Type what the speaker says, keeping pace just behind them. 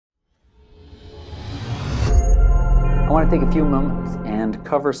I want to take a few moments and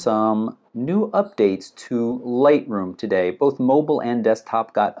cover some new updates to Lightroom today. Both mobile and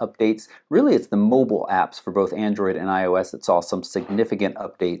desktop got updates. Really, it's the mobile apps for both Android and iOS that saw some significant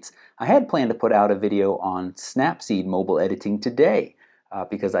updates. I had planned to put out a video on Snapseed mobile editing today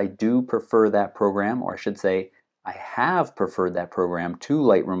because I do prefer that program, or I should say, I have preferred that program to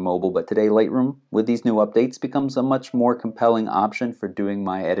Lightroom Mobile, but today Lightroom, with these new updates, becomes a much more compelling option for doing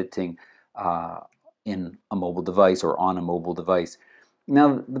my editing in a mobile device or on a mobile device.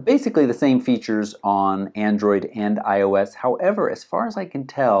 Now, basically the same features on Android and iOS. However, as far as I can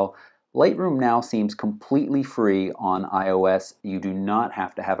tell, Lightroom now seems completely free on iOS. You do not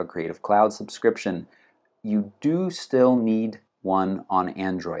have to have a Creative Cloud subscription. You do still need one on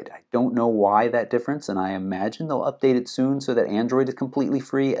Android. I don't know why that difference, and I imagine they'll update it soon so that Android is completely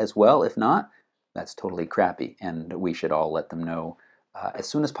free as well. If not, that's totally crappy, and we should all let them know as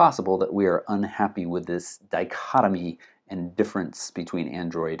soon as possible that we are unhappy with this dichotomy and difference between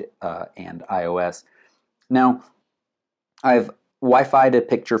Android and iOS. Now, I've Wi-Fi'd a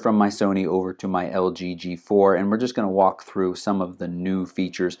picture from my Sony over to my LG G4, and we're just going to walk through some of the new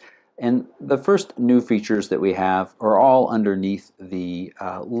features. And the first new features that we have are all underneath the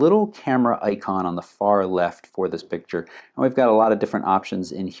little camera icon on the far left for this picture. And we've got a lot of different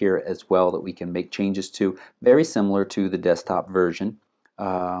options in here as well that we can make changes to, very similar to the desktop version.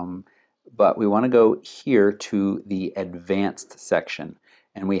 But we want to go here to the advanced section.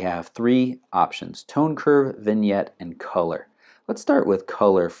 And we have three options: tone curve, vignette, and color. Let's start with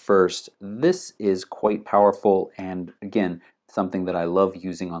color first. This is quite powerful, and again, something that I love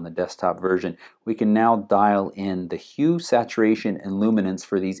using on the desktop version. We can now dial in the hue, saturation, and luminance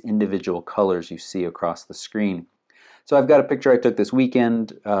for these individual colors you see across the screen. So I've got a picture I took this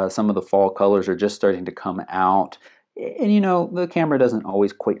weekend. Some of the fall colors are just starting to come out. And you know, the camera doesn't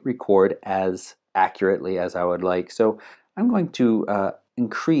always quite record as accurately as I would like. So I'm going to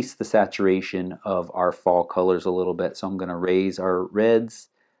increase the saturation of our fall colors a little bit. So I'm going to raise our reds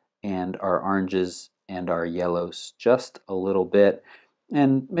and our oranges and our yellows just a little bit,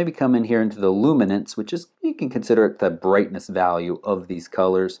 and maybe come in here into the luminance, which is, you can consider it the brightness value of these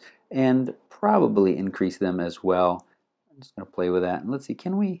colors, and probably increase them as well. I'm just going to play with that, and let's see,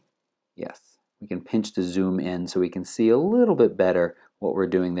 can we? Yes, we can pinch to zoom in so we can see a little bit better what we're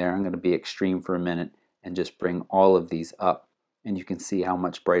doing there. I'm going to be extreme for a minute and just bring all of these up, and you can see how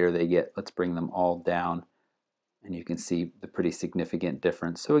much brighter they get. Let's bring them all down, and you can see the pretty significant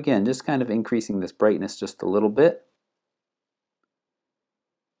difference. So again, just kind of increasing this brightness just a little bit.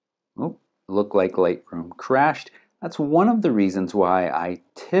 Oh, looked like Lightroom crashed. That's one of the reasons why I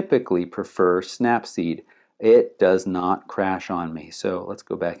typically prefer Snapseed. It does not crash on me. So let's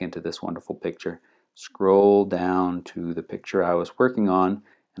go back into this wonderful picture. Scroll down to the picture I was working on,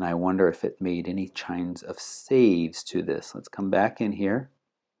 and I wonder if it made any kinds of saves to this. Let's come back in here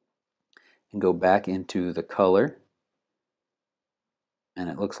and go back into the color, and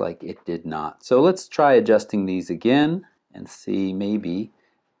it looks like it did not. So let's try adjusting these again and see maybe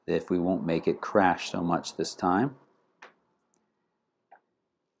if we won't make it crash so much this time.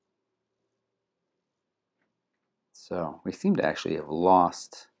 So we seem to actually have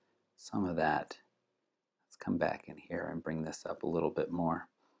lost some of that. Let's come back in here and bring this up a little bit more.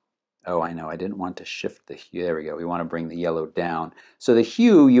 Oh, I know, I didn't want to shift the hue. There we go. We want to bring the yellow down. So the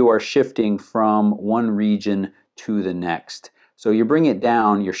hue, you are shifting from one region to the next. So you bring it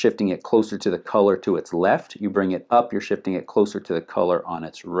down, you're shifting it closer to the color to its left. You bring it up, you're shifting it closer to the color on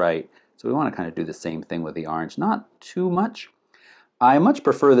its right. So we want to kind of do the same thing with the orange. Not too much. I much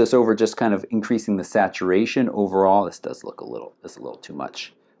prefer this over just kind of increasing the saturation overall. This does look a little too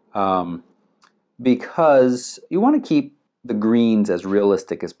much. Because you want to keep the greens as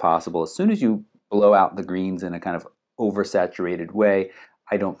realistic as possible. As soon as you blow out the greens in a kind of oversaturated way,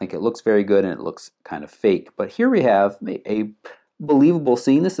 I don't think it looks very good and it looks kind of fake. But here we have a believable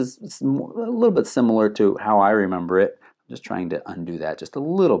scene. This is a little bit similar to how I remember it. I'm just trying to undo that just a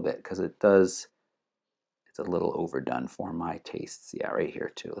little bit because it's a little overdone for my tastes. Yeah, right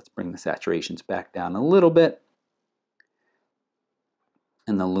here too. Let's bring the saturations back down a little bit.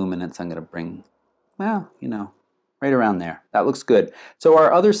 And the luminance I'm going to bring, well, you know, right around there. That looks good. So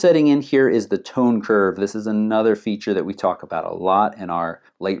our other setting in here is the tone curve. This is another feature that we talk about a lot in our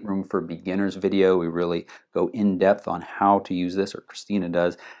Lightroom for Beginners video. We really go in depth on how to use this, or Christina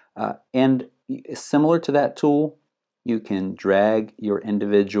does. And similar to that tool, you can drag your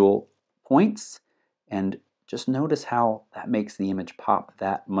individual points and just notice how that makes the image pop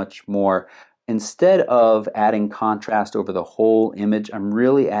that much more. Instead of adding contrast over the whole image, I'm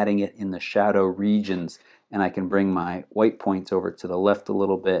really adding it in the shadow regions, and I can bring my white points over to the left a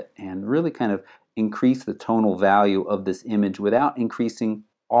little bit and really kind of increase the tonal value of this image without increasing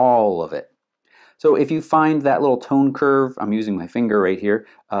all of it. So if you find that little tone curve, I'm using my finger right here,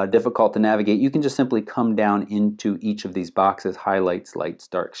 difficult to navigate, you can just simply come down into each of these boxes, highlights, lights,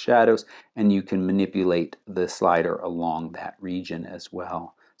 darks, shadows, and you can manipulate the slider along that region as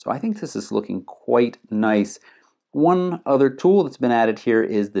well. So I think this is looking quite nice. One other tool that's been added here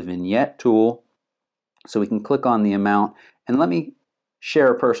is the Vignette Tool. So we can click on the amount, and let me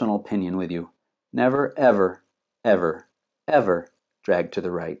share a personal opinion with you. Never, ever, ever, ever drag to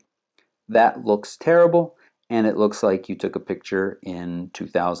the right. That looks terrible, and it looks like you took a picture in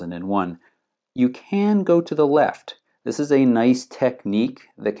 2001. You can go to the left. This is a nice technique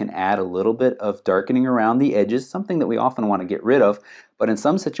that can add a little bit of darkening around the edges, something that we often want to get rid of, but in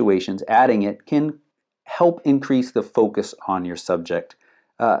some situations, adding it can help increase the focus on your subject.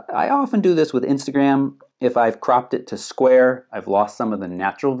 I often do this with Instagram. If I've cropped it to square, I've lost some of the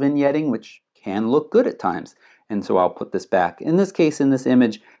natural vignetting, which can look good at times, and so I'll put this back. In this case, in this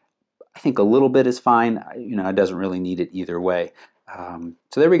image, I think a little bit is fine. It doesn't really need it either way.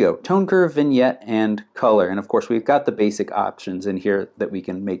 So there we go, tone curve, vignette, and color. And of course, we've got the basic options in here that we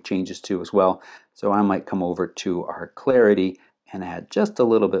can make changes to as well. So I might come over to our clarity and add just a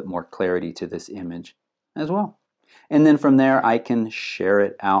little bit more clarity to this image as well. And then from there, I can share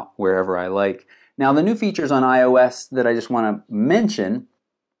it out wherever I like. Now, the new features on iOS that I just want to mention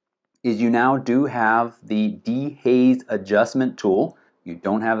is you now do have the Dehaze adjustment tool. You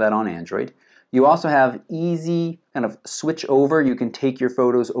don't have that on Android. You also have easy kind of switch over. You can take your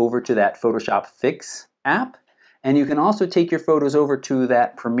photos over to that Photoshop Fix app, and you can also take your photos over to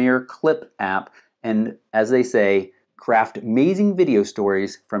that Premiere Clip app, and as they say, craft amazing video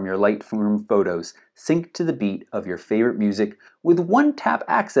stories from your Lightroom photos, sync to the beat of your favorite music with one-tap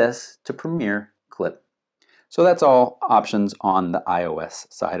access to Premiere Clip. So that's all options on the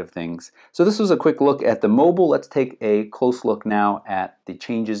iOS side of things. So this was a quick look at the mobile. Let's take a close look now at the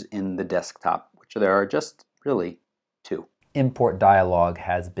changes in the desktop, which there are just really two. Import dialog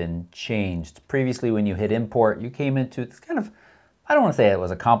has been changed. Previously, when you hit import, you came into this kind of, I don't want to say it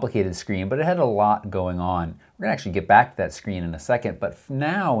was a complicated screen, but it had a lot going on. We're going to actually get back to that screen in a second, but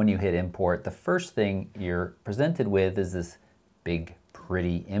now when you hit import, the first thing you're presented with is this big,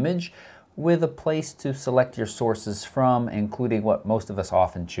 pretty image with a place to select your sources from, including what most of us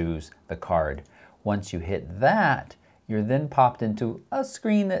often choose, the card. Once you hit that, you're then popped into a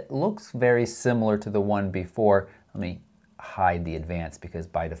screen that looks very similar to the one before. Let me hide the advanced because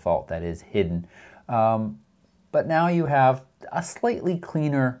by default that is hidden. But now you have a slightly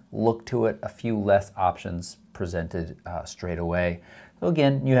cleaner look to it, a few less options presented straight away. So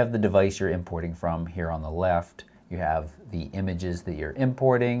again, you have the device you're importing from here on the left. You have the images that you're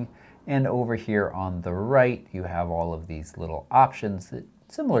importing. And over here on the right, you have all of these little options that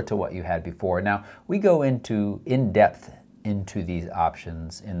similar to what you had before. Now, we go in depth into these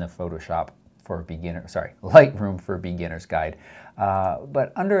options in the Lightroom for Beginners guide.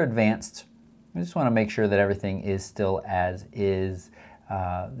 But under advanced, I just want to make sure that everything is still as is.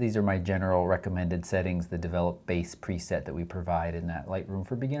 These are my general recommended settings, the develop base preset that we provide in that Lightroom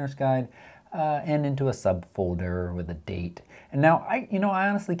for Beginners guide, and into a subfolder with a date. And now, I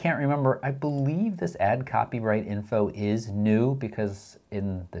honestly can't remember. I believe this add copyright info is new because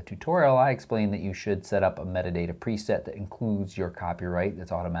in the tutorial I explained that you should set up a metadata preset that includes your copyright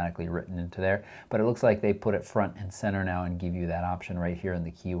that's automatically written into there. But it looks like they put it front and center now and give you that option right here in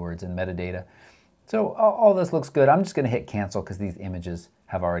the keywords and metadata. So all this looks good. I'm just going to hit cancel because these images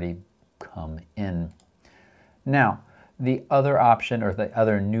have already come in. Now, the other option or the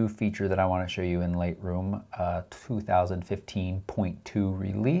other new feature that I want to show you in Lightroom 2015.2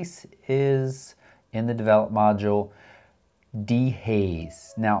 release is in the develop module,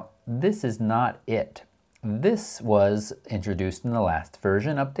 Dehaze. Now, this is not it. This was introduced in the last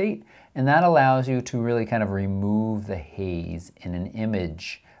version update, and that allows you to really kind of remove the haze in an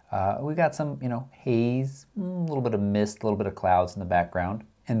image. We got some, haze, a little bit of mist, a little bit of clouds in the background.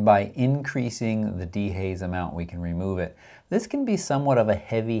 And by increasing the dehaze amount, we can remove it. This can be somewhat of a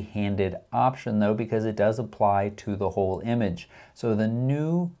heavy-handed option though, because it does apply to the whole image. So the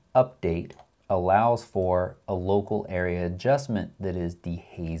new update allows for a local area adjustment that is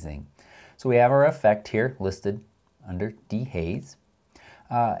dehazing. So we have our effect here listed under dehaze.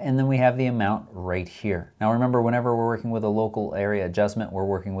 And then we have the amount right here. Now remember, whenever we're working with a local area adjustment, we're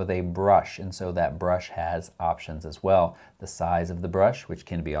working with a brush, and so that brush has options as well. The size of the brush, which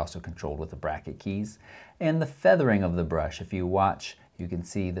can be also controlled with the bracket keys, and the feathering of the brush. If you watch, you can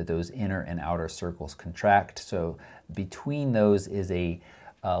see that those inner and outer circles contract, so between those is a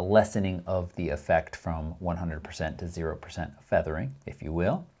lessening of the effect from 100% to 0% feathering, if you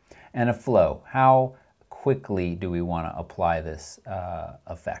will. And a flow. How quickly do we want to apply this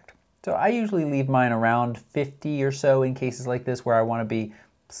effect? So I usually leave mine around 50 or so in cases like this where I want to be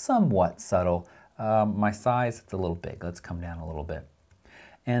somewhat subtle. My size, it's a little big. Let's come down a little bit.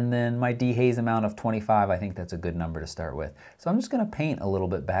 And then my dehaze amount of 25, I think that's a good number to start with. So I'm just going to paint a little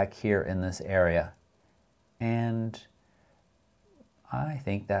bit back here in this area. And I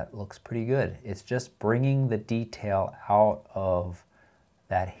think that looks pretty good. It's just bringing the detail out of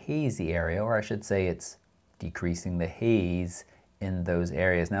that hazy area, or I should say it's decreasing the haze in those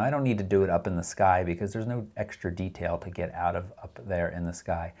areas. Now I don't need to do it up in the sky because there's no extra detail to get out of up there in the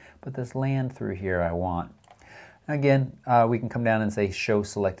sky. But this land through here I want. Again, we can come down and say show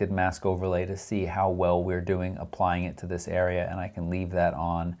selected mask overlay to see how well we're doing applying it to this area, and I can leave that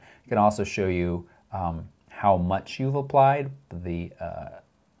on. I can also show you how much you've applied. The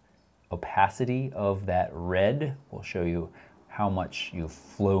opacity of that red will show you how much you've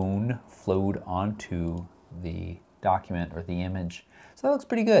flowed onto the document or the image. So that looks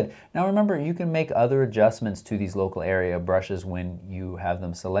pretty good. Now remember, you can make other adjustments to these local area brushes when you have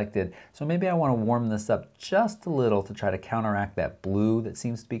them selected. So maybe I want to warm this up just a little to try to counteract that blue that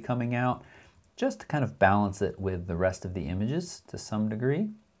seems to be coming out, just to kind of balance it with the rest of the images to some degree.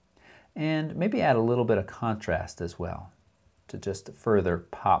 And maybe add a little bit of contrast as well to just further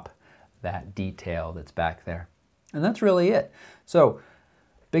pop that detail that's back there. And that's really it. So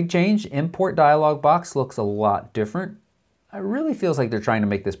big change, import dialog box looks a lot different. It really feels like they're trying to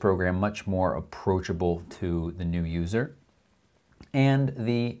make this program much more approachable to the new user. And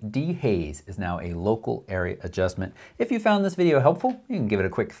the dehaze is now a local area adjustment. If you found this video helpful, you can give it a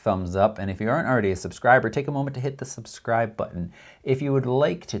quick thumbs up. And if you aren't already a subscriber, take a moment to hit the subscribe button. If you would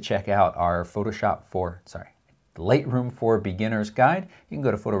like to check out our Lightroom for Beginners guide, you can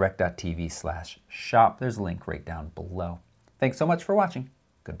go to photorec.tv/shop. There's a link right down below. Thanks so much for watching.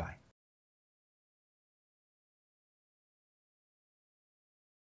 Goodbye.